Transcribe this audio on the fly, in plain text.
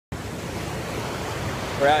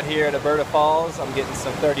We're out here at Alberta Falls. I'm getting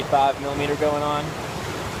some 35mm going on.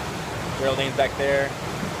 Geraldine's back there.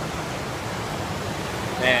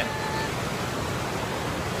 Man,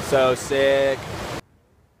 so sick.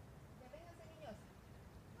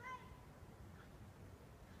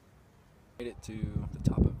 Made it to the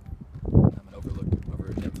top of an overlook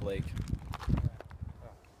over Nymph Lake.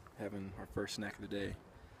 Having our first snack of the day.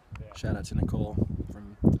 Shout out to Nicole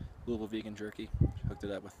from Louisville Vegan Jerky. She hooked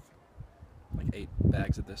it up with like 8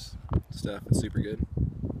 bags of this stuff. It's super good.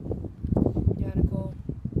 Yeah, Nicole.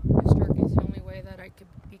 This jerky is the only way that I could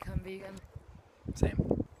become vegan.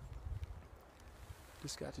 Same.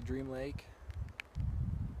 Just got to Dream Lake.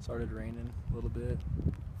 Started raining a little bit,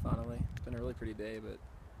 finally. It's been a really pretty day, but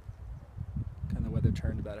kind of weather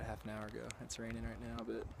turned about a half an hour ago. It's raining right now,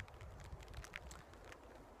 but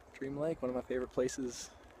Dream Lake, one of my favorite places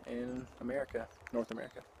in America, North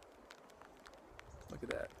America. Look at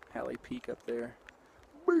that, Halley Peak up there.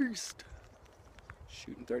 Beast!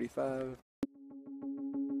 Shooting 35.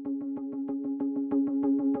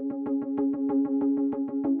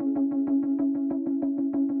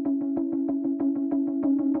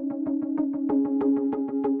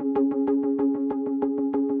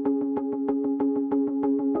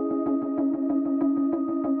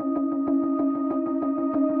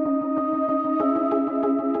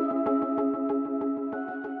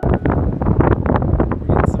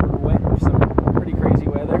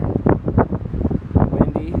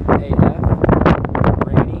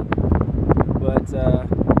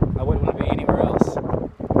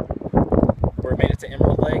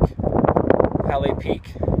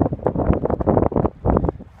 Peak.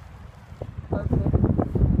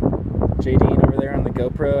 JD over there on the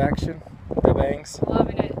GoPro action. The bangs.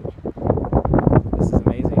 Loving it. This is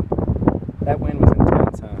amazing. That wind was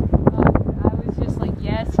intense, huh? I was just like,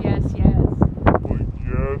 yes, yes, yes. Like,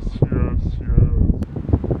 yes, yes, yes.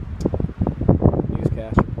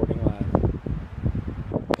 Newscast reporting live.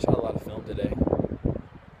 I shot a lot of film today.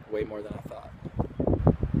 Way more than I thought.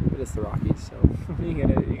 But it's the Rockies, so you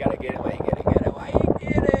gotta get it while you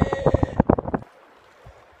get it.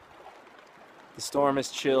 The storm has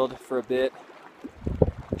chilled for a bit,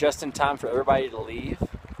 just in time for everybody to leave.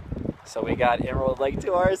 So we got Emerald Lake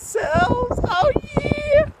to ourselves. Oh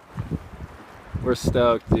yeah! We're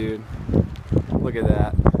stoked, dude. Look at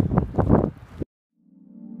that.